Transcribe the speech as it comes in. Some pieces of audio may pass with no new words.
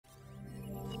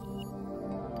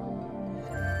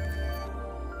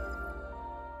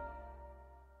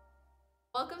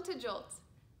Welcome to Jolt.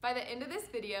 By the end of this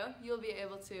video, you'll be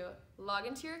able to log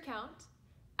into your account,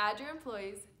 add your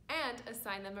employees, and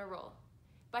assign them a role.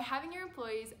 By having your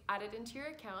employees added into your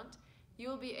account, you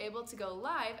will be able to go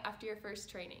live after your first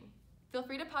training. Feel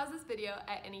free to pause this video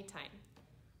at any time.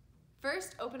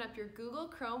 First, open up your Google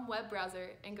Chrome web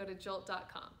browser and go to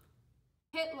jolt.com.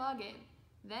 Hit login,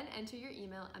 then enter your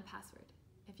email and password.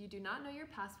 If you do not know your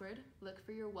password, look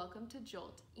for your Welcome to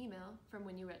Jolt email from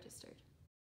when you registered.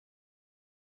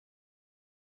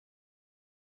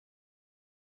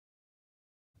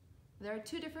 There are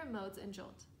two different modes in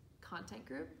Jolt, content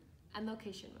group and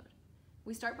location mode.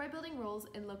 We start by building roles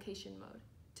in location mode.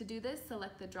 To do this,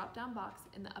 select the drop-down box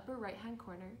in the upper right-hand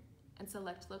corner and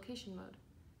select location mode.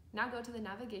 Now go to the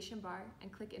navigation bar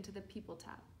and click into the People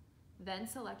tab. Then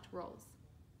select Roles.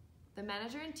 The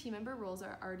manager and team member roles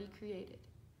are already created.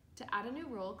 To add a new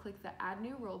role, click the Add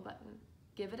New Role button,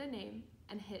 give it a name,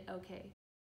 and hit OK.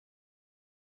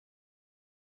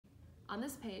 On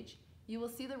this page, you will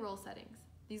see the role settings.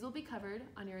 These will be covered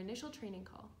on your initial training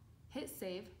call. Hit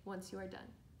Save once you are done.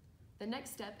 The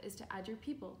next step is to add your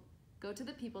people. Go to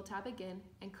the People tab again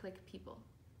and click People.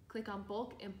 Click on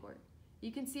Bulk Import.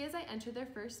 You can see as I enter their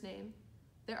first name,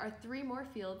 there are 3 more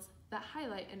fields that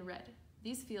highlight in red.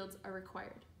 These fields are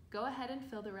required. Go ahead and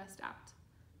fill the rest out.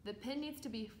 The PIN needs to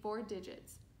be 4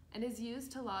 digits and is used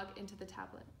to log into the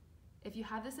tablet. If you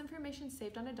have this information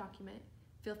saved on a document,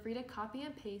 feel free to copy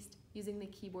and paste using the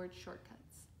keyboard shortcuts.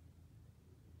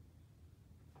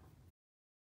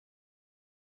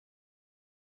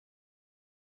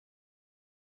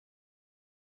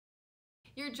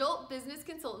 Your Jolt business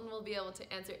consultant will be able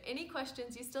to answer any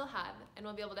questions you still have and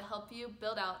will be able to help you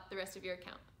build out the rest of your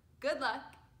account. Good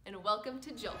luck and welcome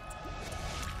to Jolt.